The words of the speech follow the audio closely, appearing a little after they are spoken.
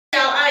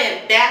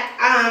am back.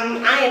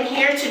 I am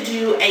here to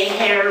do a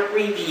hair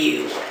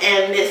review,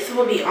 and this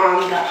will be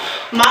on the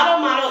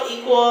Model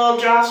Equal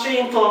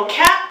Drawstring Full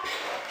Cap.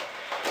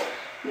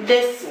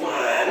 This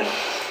one,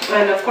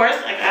 and of course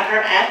I got her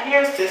at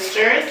Hair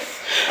Sisters.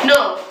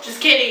 No, just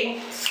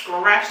kidding.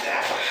 Scratch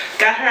that.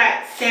 Got her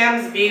at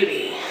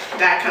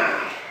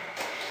samsbeauty.com.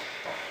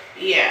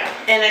 Yeah,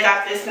 and I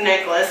got this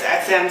necklace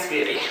at Sam's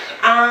Beauty.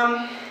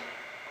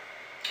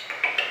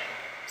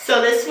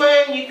 So this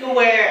one you can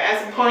wear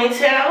as a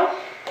ponytail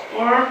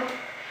or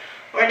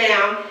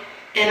down,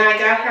 and I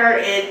got her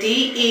at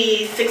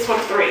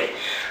DE613.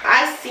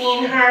 I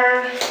seen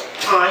her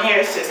on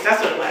Hair Sisters.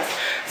 That's what it was.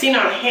 Seen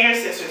her on Hair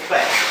Sisters,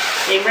 but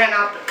they ran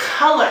out the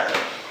color,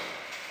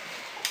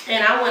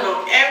 and I went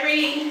on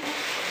every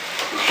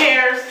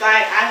hair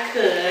site I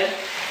could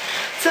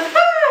to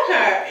find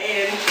her,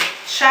 and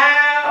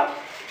child,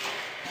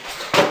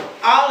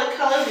 all the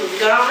colors was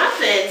gone. I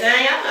said,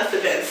 dang, I must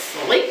have been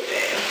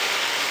sleeping.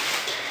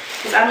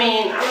 Cause I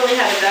mean, I really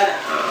haven't done a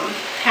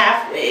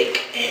half wig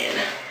in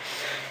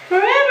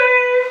forever.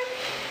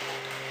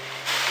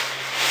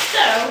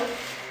 So,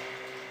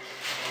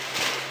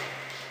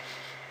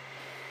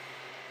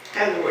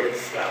 that's the word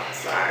spell,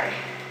 sorry.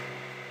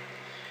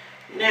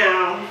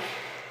 Now,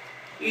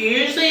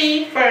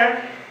 usually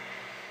for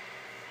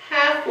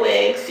half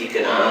wigs, you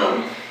can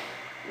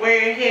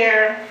wear your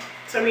hair,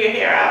 some of your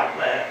hair out,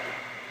 but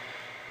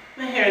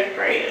my hair is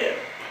braided.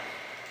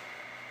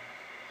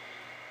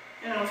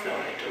 I don't feel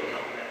like doing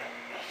all that.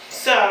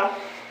 So,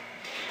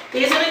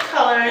 these are the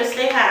colors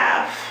they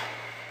have.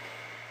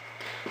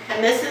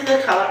 And this is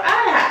the color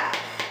I have.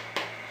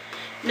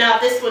 Now,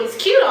 if this one's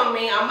cute on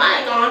me, I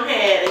might go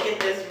ahead and get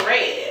this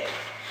braided.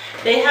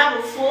 They have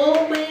a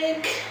full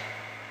wig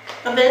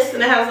of this,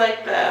 and it has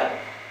like the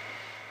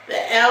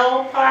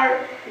L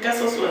part. I guess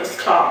that's what it's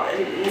called,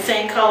 in the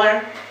same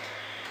color.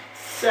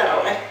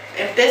 So,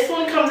 if this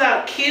one comes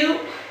out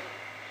cute,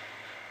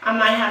 I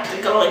might have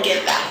to go and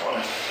get that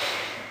one.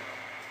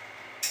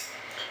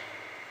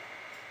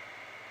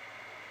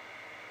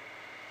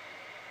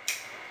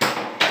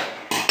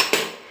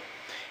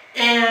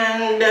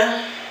 And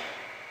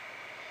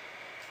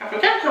I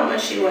forgot how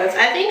much she was.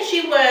 I think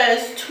she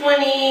was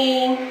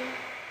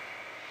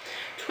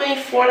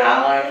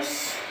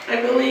 $24,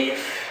 I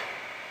believe.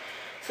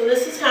 So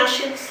this is how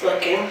she's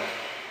looking.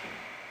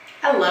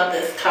 I love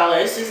this color.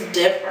 It's just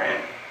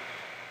different.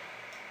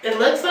 It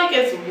looks like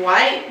it's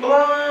white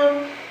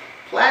blonde,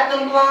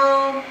 platinum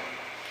blonde,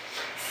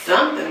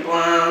 something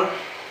blonde.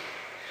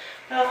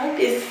 But I like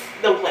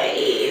the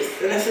waves,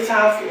 and this is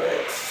how it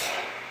looks.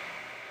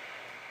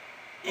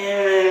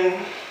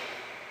 And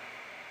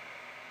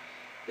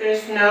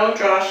there's no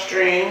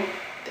drawstring.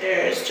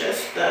 There's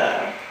just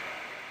the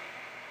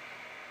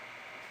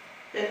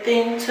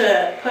thing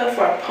to put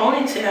for a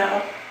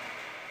ponytail.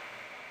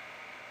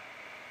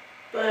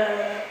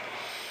 But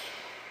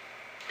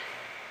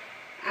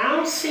I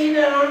don't see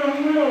that on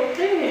the little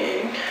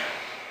thing.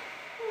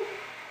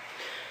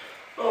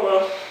 Oh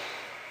well.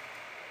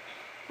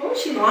 Oh,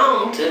 she's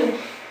long too.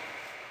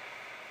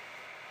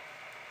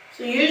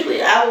 So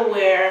usually I will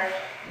wear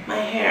my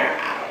hair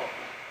out,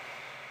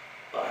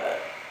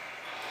 but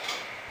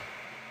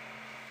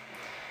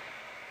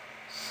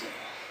so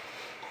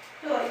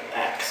I like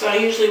that. So I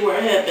usually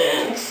wear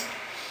headbands.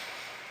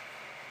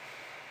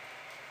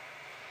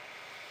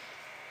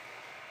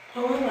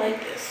 Oh, I like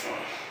this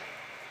one.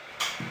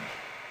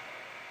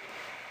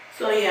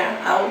 So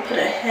yeah, I will put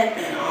a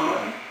headband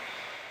on.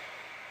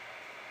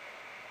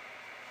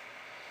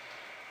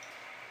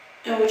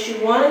 And what you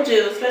want to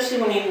do,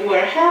 especially when you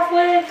wear half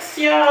wigs,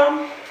 y'all,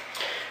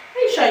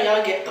 make sure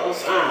y'all get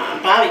those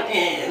bobby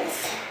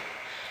pins.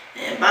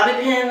 And bobby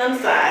pin them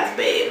sides,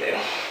 baby.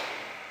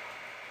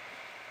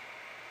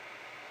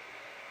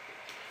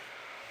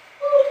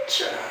 Ooh,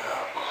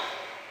 child.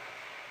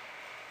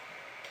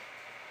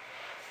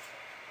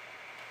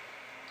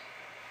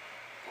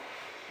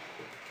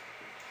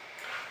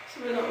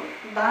 So we're going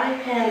to bobby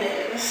pin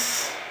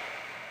this.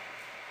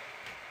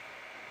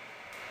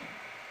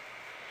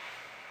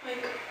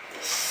 Like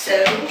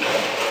so.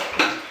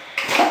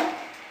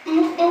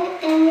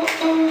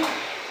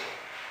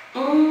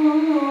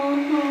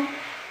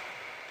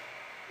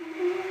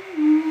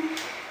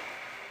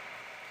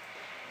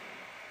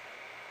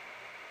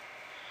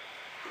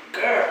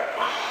 Girl.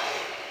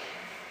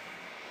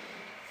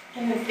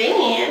 And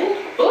then,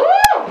 ooh!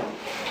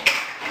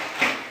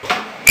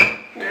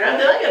 Girl,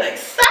 did I get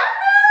excited?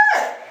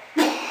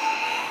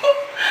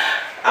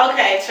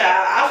 Okay,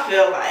 child, I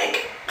feel like,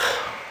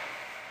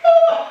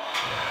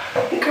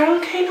 girl,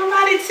 can't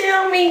nobody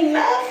tell me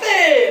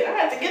nothing. I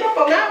had to get up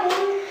on that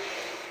one.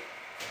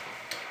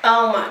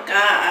 Oh my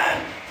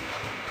God.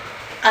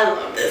 I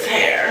love this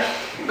hair.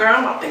 Girl,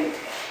 I'm up in.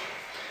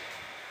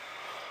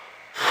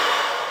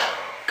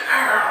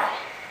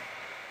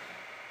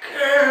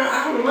 Girl,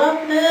 I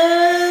love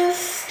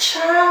this.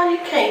 Child, you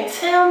can't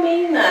tell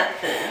me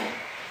nothing.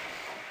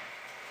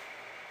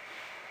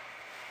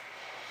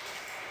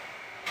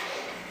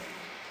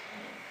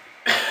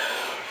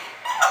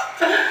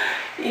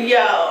 Yo,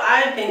 I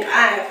I think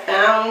I have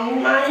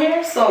found my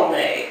hair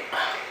soulmate.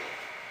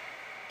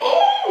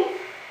 Oh,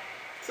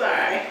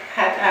 sorry, I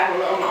had to have a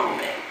little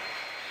moment.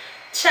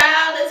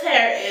 Child, this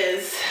hair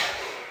is,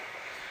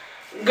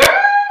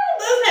 girl,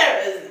 this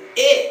hair is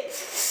it.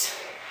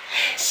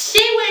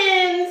 She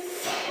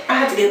wins. I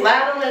have to get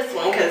loud on this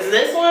one because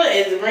this one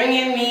is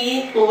bringing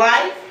me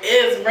life.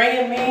 Is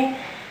bringing me.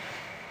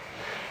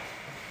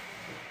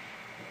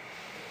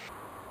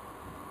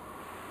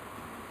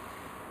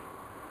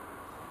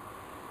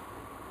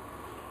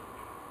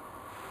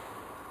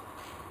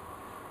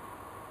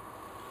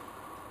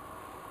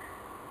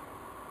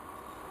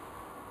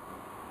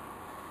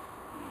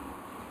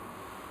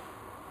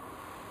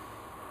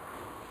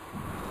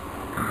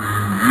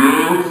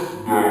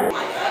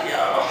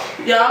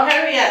 Y'all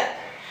hurry up.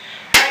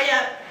 Hurry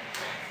up.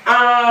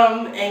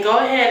 And go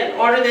ahead and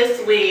order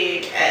this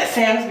wig at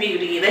Sam's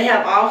Beauty. They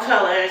have all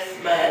colors,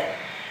 but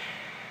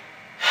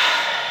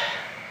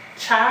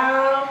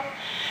child,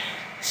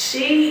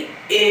 she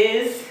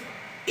is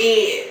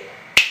it.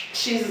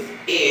 She's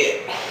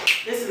it.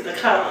 This is the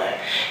color.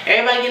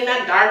 Everybody getting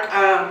that dark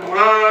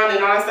blonde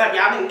and all that stuff.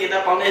 Y'all didn't get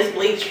up on this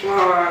bleach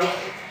blonde.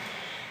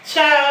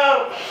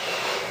 Child,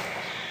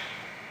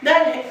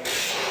 that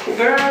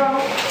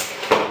girl.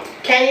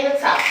 Can't even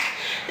talk.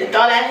 And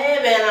throw that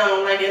headband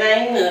on like it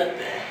ain't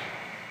nothing.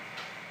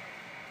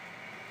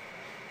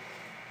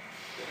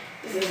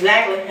 This is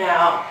exactly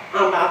how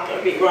I'm about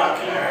to be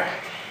rocking her.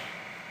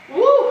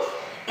 Woo!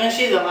 And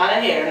she's a lot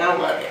of hair and I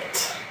love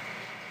it.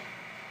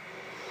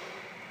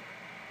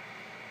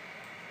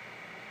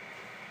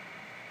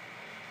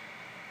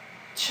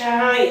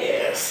 Child,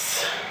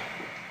 yes.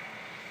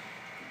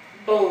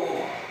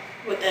 Boom.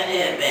 With that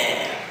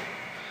headband.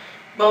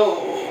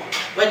 Boom.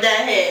 With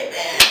that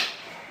headband.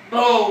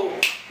 Boom,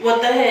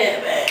 with the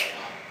headband.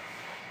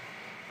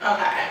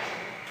 Okay,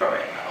 for real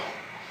though.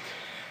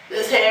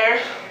 This hair,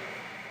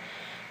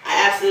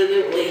 I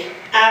absolutely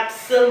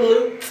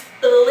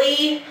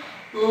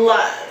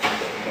love.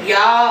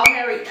 Y'all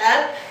hurry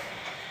up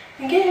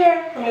and get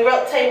here. Let me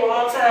rotate one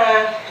more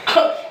time.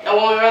 Y'all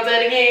want me to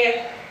rotate again?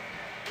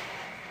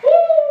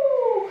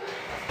 Woo!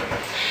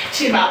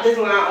 She's about this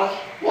long.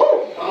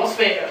 Woo, almost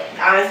fell.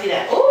 I didn't see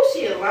that. Ooh, she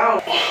is long.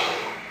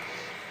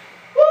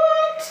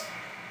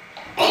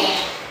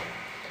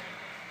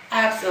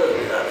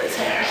 Absolutely love this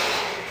hair.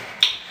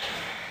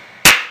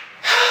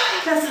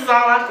 This is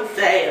all I can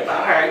say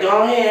about her.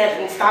 Go ahead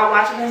and stop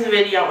watching this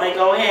video and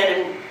go ahead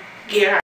and get her.